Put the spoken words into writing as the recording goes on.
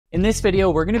In this video,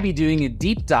 we're going to be doing a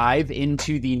deep dive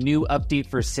into the new update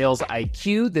for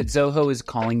SalesIQ that Zoho is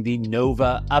calling the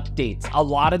Nova updates. A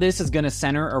lot of this is going to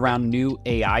center around new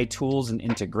AI tools and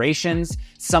integrations,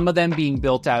 some of them being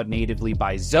built out natively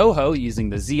by Zoho using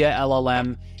the Zia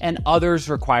LLM, and others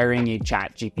requiring a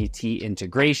ChatGPT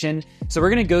integration. So we're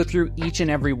going to go through each and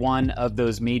every one of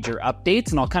those major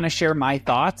updates, and I'll kind of share my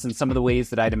thoughts and some of the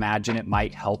ways that I'd imagine it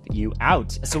might help you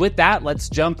out. So with that, let's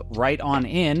jump right on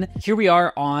in. Here we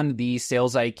are on the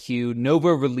SalesIQ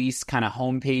Nova release kind of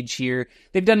homepage here.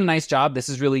 They've done a nice job. This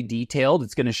is really detailed.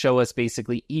 It's going to show us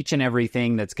basically each and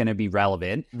everything that's going to be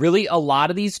relevant. Really, a lot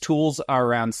of these tools are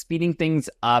around speeding things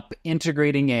up,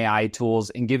 integrating AI tools,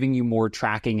 and giving you more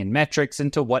tracking and metrics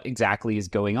into what exactly is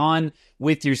going on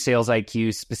with your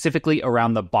SalesIQ, specifically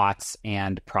around the bots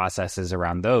and processes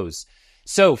around those.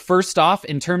 So first off,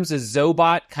 in terms of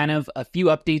Zobot, kind of a few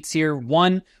updates here.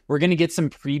 One, we're going to get some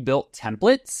pre-built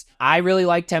templates. I really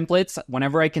like templates.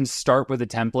 Whenever I can start with a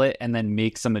template and then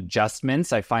make some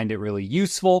adjustments, I find it really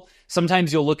useful.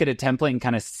 Sometimes you'll look at a template and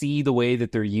kind of see the way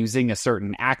that they're using a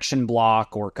certain action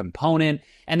block or component,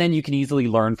 and then you can easily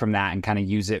learn from that and kind of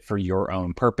use it for your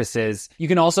own purposes. You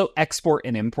can also export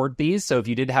and import these. So if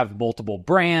you did have multiple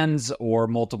brands or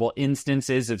multiple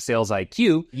instances of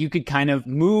SalesIQ, you could kind of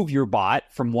move your bot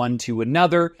from one to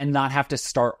another and not have to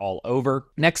start all over.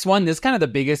 Next one, this is kind of the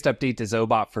biggest update to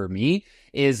Zobot for me,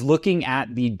 is looking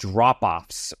at the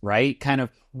drop-offs, right? Kind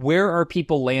of where are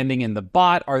people landing in the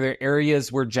bot? Are there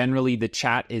areas where generally the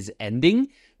chat is ending,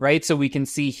 right? So we can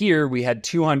see here, we had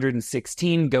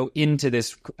 216 go into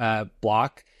this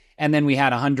block, and then we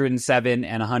had 107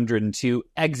 and 102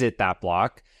 exit that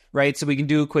block, right? So we can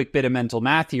do a quick bit of mental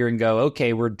math here and go,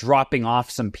 okay, we're dropping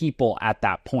off some people at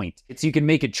that point. So you can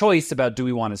make a choice about, do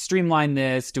we want to streamline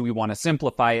this? Do we want to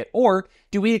simplify it? Or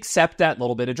do we accept that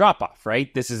little bit of drop off,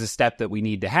 right? This is a step that we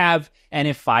need to have. And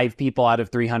if 5 people out of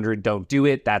 300 don't do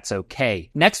it, that's okay.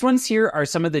 Next ones here are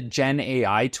some of the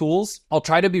GenAI tools. I'll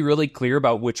try to be really clear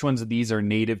about which ones of these are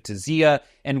native to Zia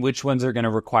and which ones are going to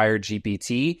require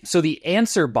GPT. So the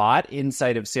answer bot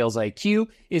inside of SalesIQ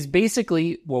is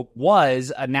basically what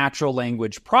was a natural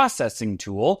language processing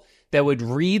tool that would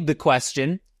read the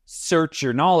question, search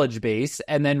your knowledge base,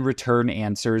 and then return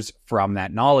answers from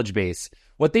that knowledge base.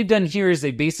 What they've done here is they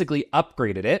basically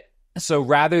upgraded it. So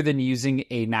rather than using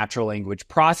a natural language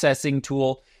processing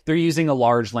tool, they're using a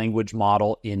large language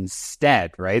model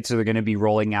instead, right? So they're going to be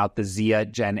rolling out the Zia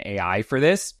GenAI for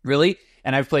this, really.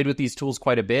 And I've played with these tools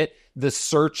quite a bit. The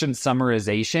search and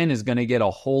summarization is going to get a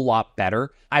whole lot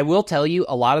better. I will tell you,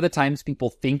 a lot of the times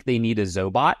people think they need a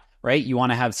Zobot, right? You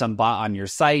want to have some bot on your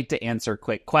site to answer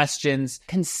quick questions.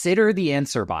 Consider the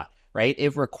answer bot, right?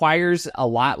 It requires a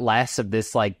lot less of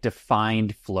this like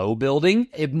defined flow building.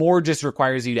 It more just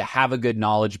requires you to have a good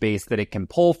knowledge base that it can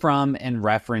pull from and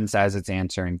reference as it's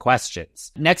answering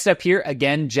questions. Next up here,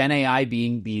 again, GenAI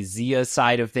being the Zia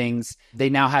side of things, they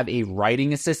now have a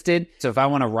writing assistant. So if I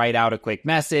want to write out a quick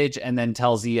message and then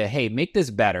tell Zia, hey, make this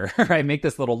better, right? Make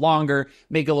this a little longer,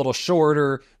 make it a little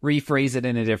shorter, rephrase it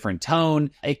in a different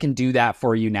tone. It can do that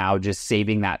for you now, just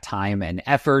saving that time and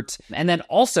effort. And then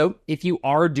also, if you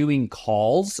are doing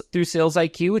calls through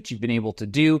SalesIQ, which you've been able to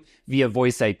do via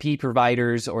voice IP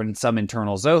providers or in some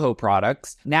internal Zoho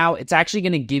products, now it's actually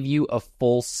going to give you a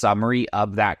full summary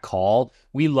of that call.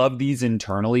 We love these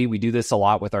internally. We do this a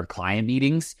lot with our client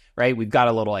meetings, right? We've got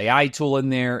a little AI tool in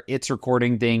there. It's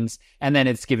recording things, and then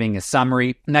it's giving a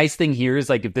summary. Nice thing here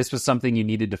is like if this was something you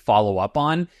needed to follow up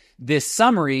on, this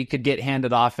summary could get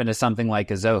handed off into something like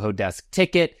a Zoho Desk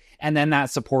ticket, and then that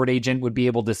support agent would be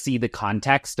able to see the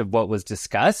context of what was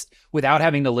discussed without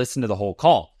having to listen to the whole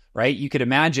call, right? You could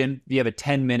imagine if you have a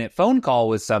 10-minute phone call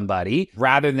with somebody,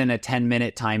 rather than a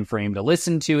 10-minute time frame to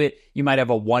listen to it, you might have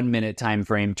a 1-minute time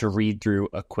frame to read through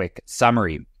a quick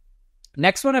summary.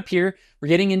 Next one up here, we're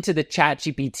getting into the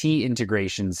ChatGPT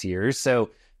integrations here. So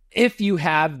if you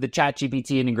have the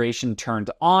ChatGPT integration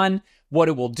turned on, what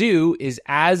it will do is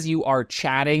as you are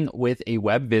chatting with a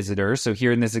web visitor, so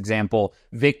here in this example,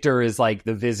 Victor is like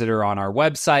the visitor on our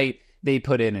website, they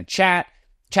put in a chat,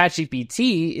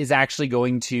 ChatGPT is actually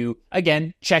going to,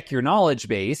 again, check your knowledge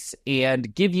base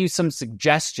and give you some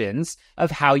suggestions of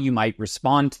how you might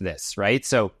respond to this, right?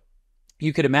 So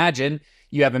you could imagine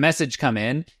you have a message come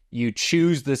in, you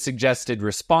choose the suggested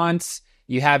response,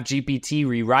 you have GPT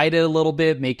rewrite it a little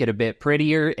bit, make it a bit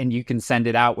prettier, and you can send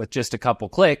it out with just a couple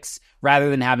clicks rather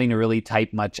than having to really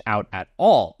type much out at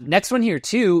all. Next one here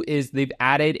too is they've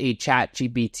added a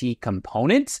ChatGPT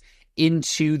component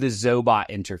into the Zobot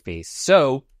interface.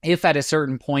 So if at a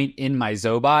certain point in my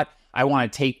Zobot, I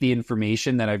want to take the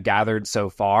information that I've gathered so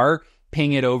far,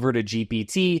 ping it over to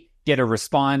GPT, get a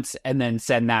response, and then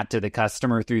send that to the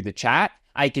customer through the chat.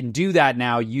 I can do that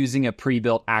now using a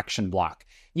pre-built action block.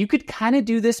 You could kind of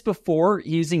do this before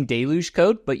using Deluge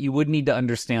code, but you would need to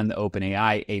understand the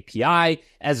OpenAI API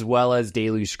as well as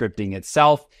Deluge scripting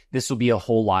itself. This will be a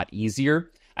whole lot easier.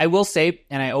 I will say,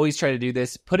 and I always try to do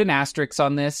this, put an asterisk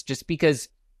on this just because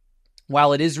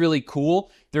while it is really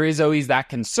cool, there is always that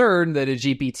concern that a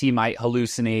GPT might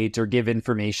hallucinate or give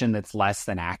information that's less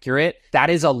than accurate. That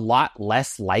is a lot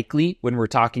less likely when we're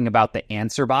talking about the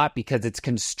answer bot because it's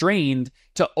constrained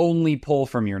to only pull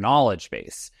from your knowledge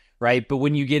base, right? But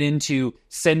when you get into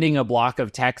sending a block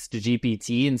of text to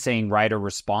GPT and saying write a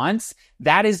response,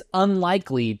 that is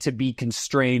unlikely to be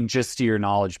constrained just to your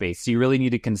knowledge base. So you really need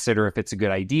to consider if it's a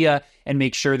good idea and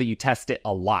make sure that you test it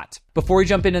a lot. Before we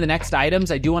jump into the next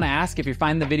items, I do want to ask if you're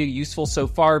finding the video useful so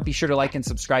far, be sure to like and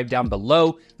subscribe down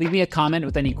below. Leave me a comment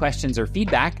with any questions or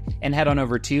feedback and head on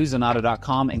over to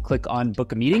Zenatta.com and click on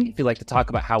book a meeting if you'd like to talk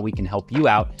about how we can help you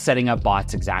out setting up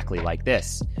bots exactly like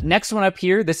this. Next one up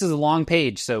here, this is a long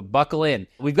page, so buckle in.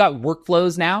 We've got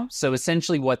workflows now. So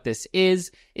essentially what this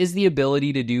is the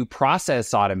ability to do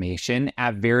process automation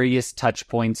at various touch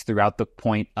points throughout the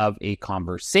point of a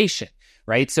conversation,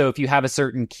 right? So if you have a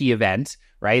certain key event,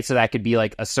 right? So that could be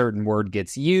like a certain word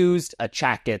gets used, a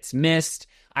chat gets missed.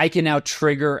 I can now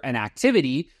trigger an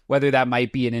activity, whether that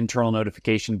might be an internal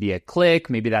notification via click,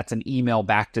 maybe that's an email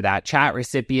back to that chat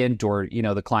recipient or,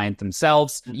 the client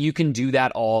themselves. You can do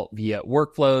that all via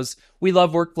workflows. We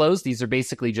love workflows. These are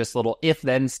basically just little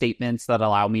if-then statements that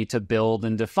allow me to build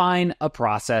and define a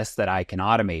process that I can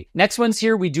automate. Next one's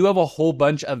here. We do have a whole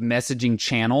bunch of messaging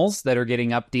channels that are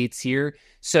getting updates here.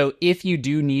 So if you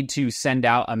do need to send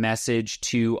out a message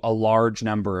to a large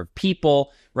number of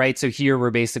people, right? So here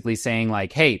we're basically saying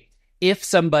like, hey, if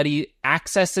somebody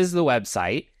accesses the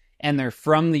website and they're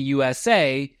from the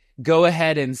USA, go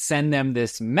ahead and send them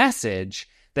this message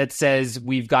that says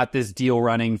we've got this deal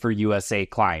running for USA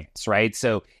clients, right?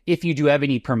 So if you do have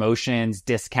any promotions,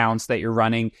 discounts that you're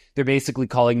running, they're basically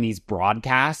calling these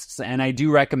broadcasts. And I do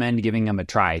recommend giving them a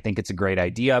try. I think it's a great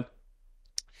idea.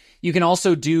 You can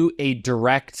also do a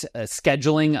direct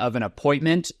scheduling of an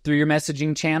appointment through your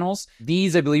messaging channels.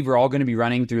 These, I believe, are all going to be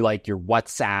running through like your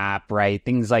WhatsApp, right?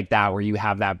 Things like that where you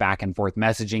have that back and forth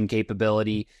messaging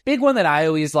capability. Big one that I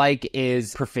always like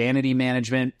is profanity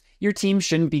management. Your team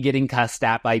shouldn't be getting cussed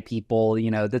at by people.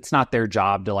 That's not their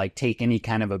job to like take any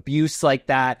kind of abuse like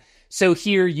that. So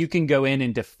here you can go in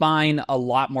and define a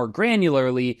lot more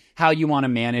granularly how you want to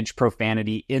manage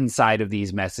profanity inside of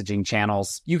these messaging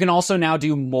channels. You can also now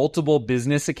do multiple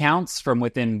business accounts from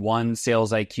within one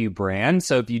SalesIQ brand.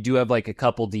 So if you do have like a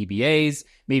couple DBAs,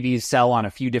 maybe you sell on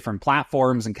a few different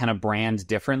platforms and kind of brand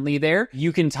differently there,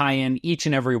 you can tie in each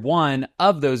and every one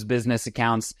of those business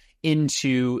accounts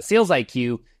into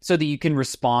SalesIQ so that you can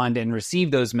respond and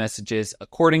receive those messages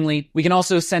accordingly. We can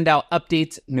also send out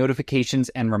updates, notifications,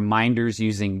 and reminders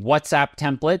using WhatsApp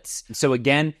templates. So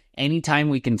again, anytime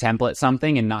we can template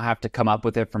something and not have to come up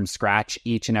with it from scratch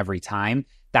each and every time,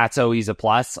 that's always a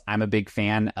plus. I'm a big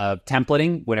fan of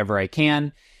templating whenever I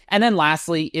can. And then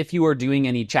lastly, if you are doing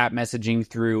any chat messaging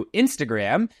through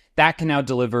Instagram, that can now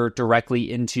deliver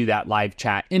directly into that live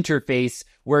chat interface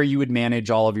where you would manage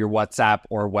all of your WhatsApp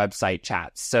or website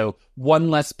chats. So one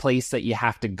less place that you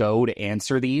have to go to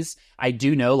answer these. I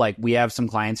do know like we have some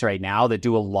clients right now that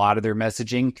do a lot of their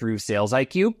messaging through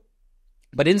SalesIQ.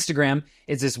 But Instagram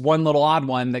is this one little odd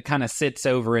one that kind of sits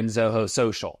over in Zoho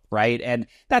Social, right? And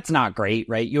that's not great,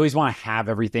 right? You always want to have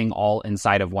everything all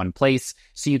inside of one place.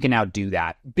 So you can now do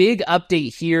that. Big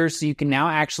update here. So you can now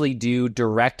actually do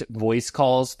direct voice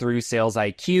calls through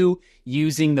SalesIQ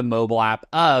using the mobile app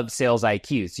of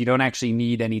SalesIQ. So you don't actually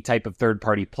need any type of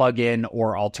third-party plugin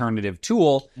or alternative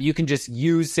tool. You can just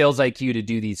use SalesIQ to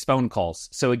do these phone calls.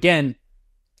 So again,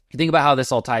 if you think about how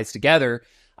this all ties together,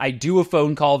 I do a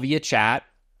phone call via chat.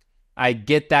 I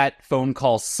get that phone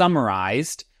call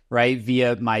summarized, right,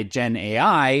 via my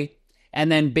GenAI.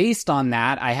 And then based on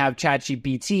that, I have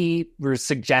ChatGPT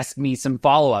suggest me some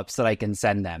follow-ups that I can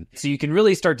send them. So you can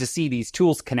really start to see these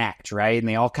tools connect, right? And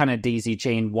they all kind of daisy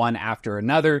chain one after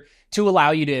another to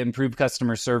allow you to improve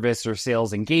customer service or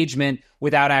sales engagement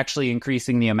without actually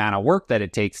increasing the amount of work that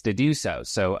it takes to do so.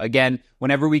 So again,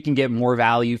 whenever we can get more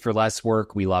value for less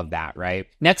work, we love that, right?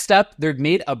 Next up, they've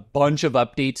made a bunch of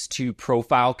updates to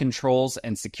profile controls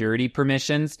and security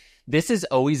permissions. This has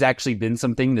always actually been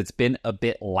something that's been a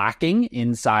bit lacking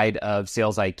inside of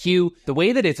SalesIQ. The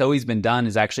way that it's always been done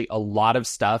is actually a lot of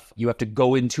stuff. You have to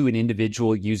go into an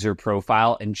individual user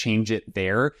profile and change it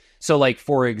there. So like,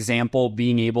 for example,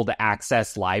 being able to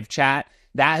access live chat,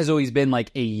 that has always been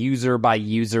like a user by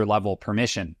user level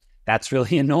permission. that's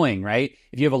really annoying, right?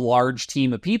 If you have a large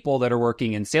team of people that are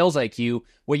working in Sales IQ,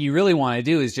 what you really want to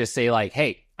do is just say like,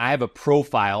 hey, I have a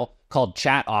profile called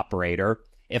Chat Operator.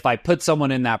 If I put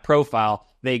someone in that profile,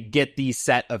 they get these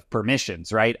set of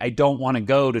permissions, right? I don't want to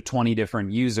go to 20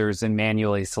 different users and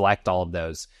manually select all of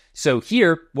those. So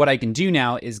here, what I can do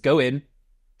now is go in,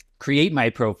 create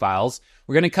my profiles.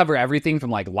 We're going to cover everything from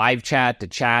like live chat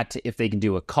to if they can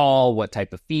do a call, what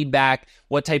type of feedback,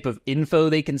 what type of info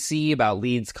they can see about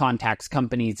leads, contacts,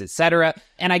 companies, etc.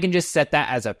 And I can just set that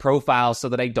as a profile so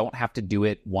that I don't have to do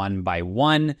it one by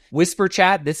one. Whisper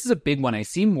chat, this is a big one. I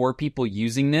see more people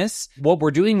using this. What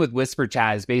we're doing with Whisper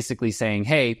chat is basically saying,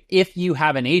 hey, if you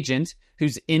have an agent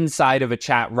who's inside of a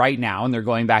chat right now and they're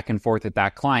going back and forth with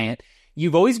that client,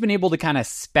 you've always been able to kind of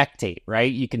spectate,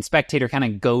 right? You can spectate or kind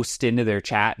of ghost into their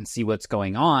chat and see what's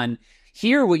going on.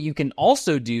 Here, what you can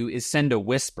also do is send a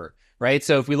whisper, right?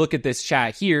 So if we look at this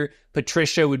chat here,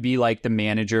 Patricia would be like the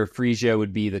manager, Frisia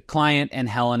would be the client, and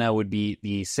Helena would be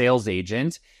the sales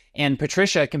agent. And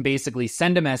Patricia can basically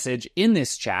send a message in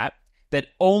this chat that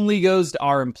only goes to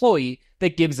our employee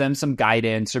that gives them some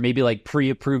guidance or maybe like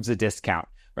pre-approves a discount,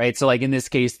 right? So like in this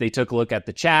case, they took a look at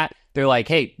the chat. They're like,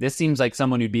 hey, this seems like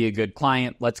someone who'd be a good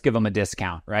client. Let's give them a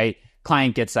discount, right?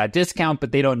 Client gets that discount,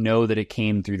 but they don't know that it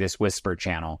came through this whisper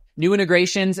channel. New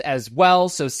integrations as well.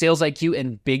 So SalesIQ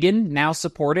and Bigin now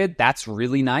supported. That's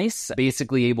really nice.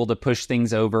 Basically able to push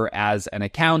things over as an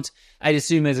account. I'd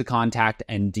assume as a contact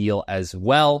and deal as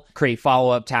well. Create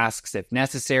follow-up tasks if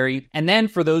necessary. And then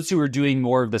for those who are doing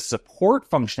more of the support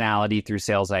functionality through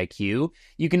SalesIQ,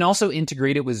 you can also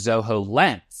integrate it with Zoho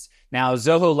Lens. Now,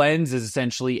 Zoho Lens is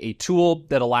essentially a tool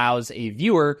that allows a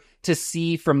viewer to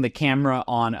see from the camera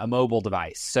on a mobile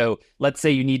device. So let's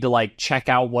say you need to like check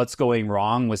out what's going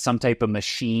wrong with some type of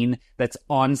machine that's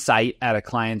on site at a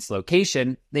client's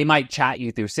location. They might chat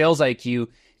you through SalesIQ.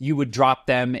 You would drop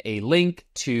them a link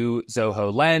to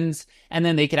Zoho Lens, and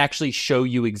then they could actually show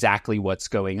you exactly what's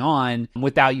going on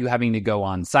without you having to go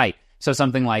on site. So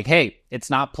something like, hey, it's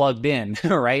not plugged in,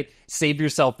 right? Save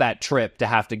yourself that trip to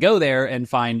have to go there and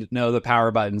find, no, the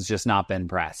power button's just not been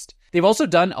pressed. They've also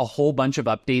done a whole bunch of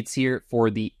updates here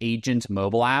for the Agent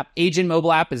mobile app. Agent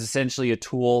mobile app is essentially a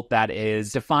tool that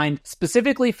is defined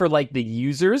specifically for like the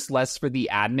users, less for the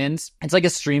admins. It's like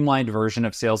a streamlined version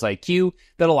of SalesIQ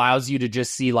that allows you to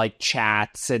just see like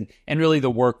chats and really the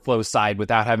workflow side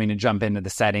without having to jump into the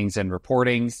settings and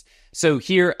reportings. So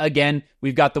here, again,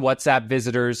 we've got the WhatsApp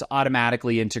visitors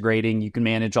automatically integrating. You can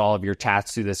manage all of your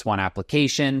chats through this one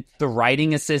application. The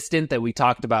writing assistant that we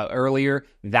talked about earlier,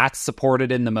 that's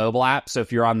supported in the mobile app. So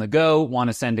if you're on the go, want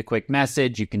to send a quick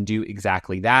message, you can do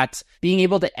exactly that. Being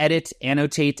able to edit,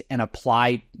 annotate, and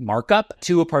apply markup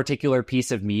to a particular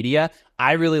piece of media.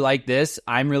 I really like this.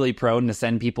 I'm really prone to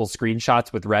send people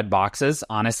screenshots with red boxes,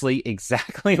 honestly,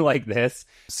 exactly like this.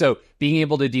 So being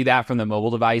able to do that from the mobile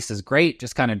device is great.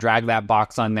 Just kind of drag that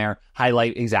box on there,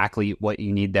 highlight exactly what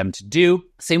you need them to do.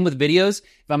 Same with videos.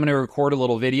 If I'm going to record a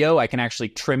little video, I can actually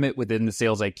trim it within the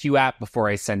SalesIQ app before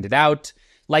I send it out.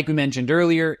 Like we mentioned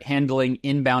earlier, handling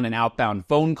inbound and outbound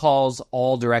phone calls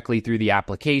all directly through the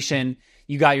application.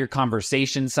 You got your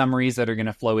conversation summaries that are going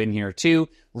to flow in here too.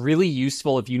 Really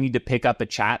useful if you need to pick up a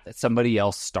chat that somebody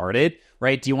else started,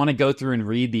 right? Do you want to go through and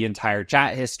read the entire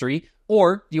chat history,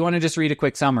 or do you want to just read a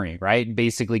quick summary, right?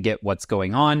 Basically get what's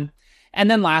going on.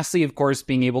 And then lastly, of course,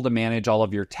 being able to manage all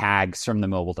of your tags from the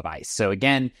mobile device. So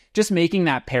again, just making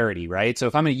that parity, right? So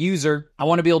if I'm a user, I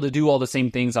want to be able to do all the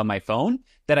same things on my phone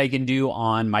that I can do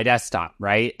on my desktop,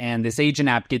 right? And this agent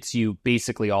app gets you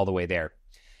basically all the way there.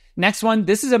 Next one,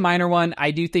 this is a minor one.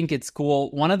 I do think it's cool.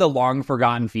 One of the long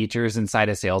forgotten features inside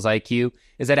of SalesIQ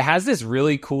is that it has this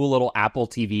really cool little Apple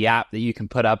TV app that you can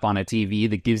put up on a TV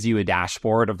that gives you a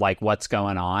dashboard of like what's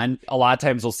going on. A lot of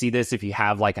times we'll see this if you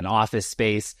have like an office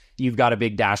space, you've got a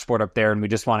big dashboard up there and we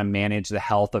just want to manage the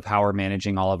health of how we're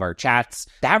managing all of our chats.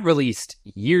 That released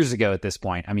years ago at this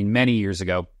point. I mean, many years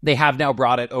ago. They have now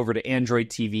brought it over to Android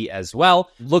TV as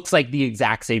well. Looks like the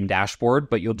exact same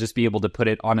dashboard, but you'll just be able to put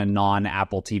it on a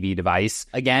non-Apple TV device.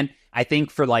 Again, I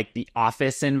think for like the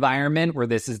office environment where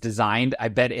this is designed, I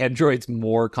bet Android's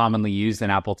more commonly used than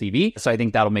Apple TV. So I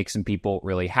think that'll make some people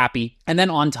really happy. And then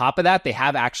on top of that, they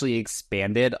have actually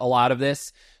expanded a lot of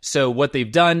this. So what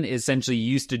they've done is essentially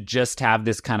used to just have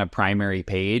this kind of primary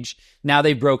page. Now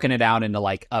they've broken it out into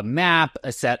like a map,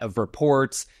 a set of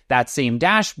reports, that same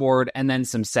dashboard, and then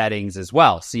some settings as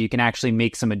well. So you can actually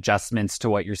make some adjustments to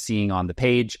what you're seeing on the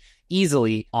page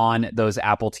easily on those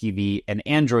Apple TV and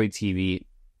Android TV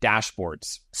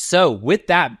dashboards. So with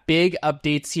that, big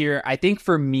updates here. I think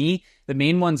for me, The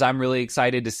main ones I'm really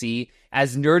excited to see.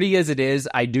 As nerdy as it is,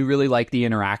 I do really like the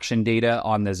interaction data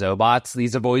on the Zobots.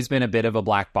 These have always been a bit of a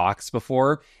black box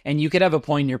before, and you could have a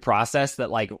point in your process that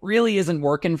like really isn't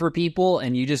working for people,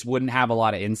 and you just wouldn't have a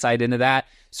lot of insight into that.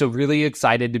 So really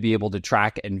excited to be able to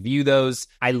track and view those.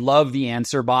 I love the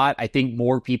answer bot. I think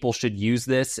more people should use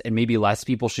this, and maybe less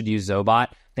people should use Zobot.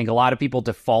 I think a lot of people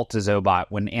default to Zobot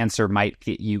when answer might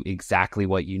get you exactly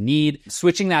what you need.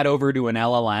 Switching that over to an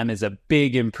LLM is a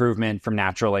big improvement from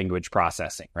natural language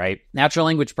processing, right? Natural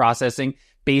language processing,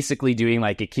 basically doing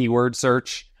like a keyword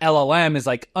search. LLM is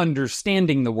like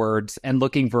understanding the words and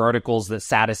looking for articles that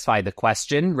satisfy the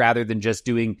question rather than just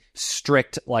doing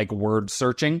strict like word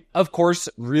searching. Of course,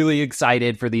 really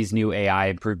excited for these new AI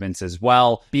improvements as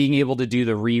well. Being able to do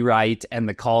the rewrite and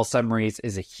the call summaries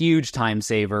is a huge time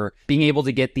saver. Being able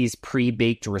to get these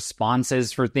pre-baked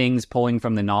responses for things pulling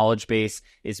from the knowledge base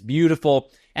is beautiful.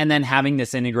 And then having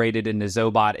this integrated into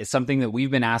Zobot is something that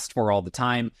we've been asked for all the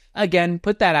time. Again,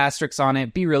 put that asterisk on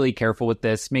it. Be really careful with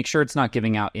this. Make sure it's not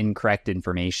giving out incorrect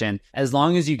information. As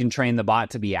long as you can train the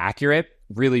bot to be accurate,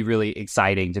 really, really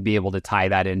exciting to be able to tie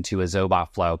that into a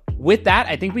Zobot flow. With that,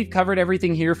 I think we've covered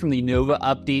everything here from the Nova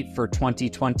update for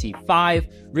 2025.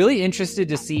 Really interested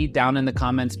to see down in the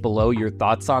comments below your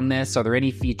thoughts on this. Are there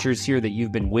any features here that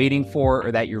you've been waiting for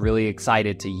or that you're really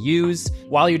excited to use?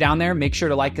 While you're down there, make sure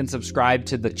to like and subscribe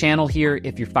to the channel here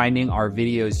if you're finding our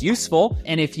videos useful.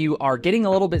 And if you are getting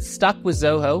a little bit stuck with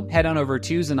Zoho, head on over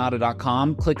to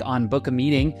Zenatta.com, click on book a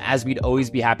meeting, as we'd always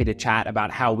be happy to chat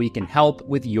about how we can help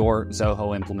with your Zoho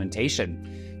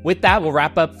implementation. With that, we'll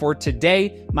wrap up for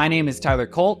today. My name is Tyler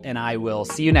Colt, and I will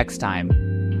see you next time.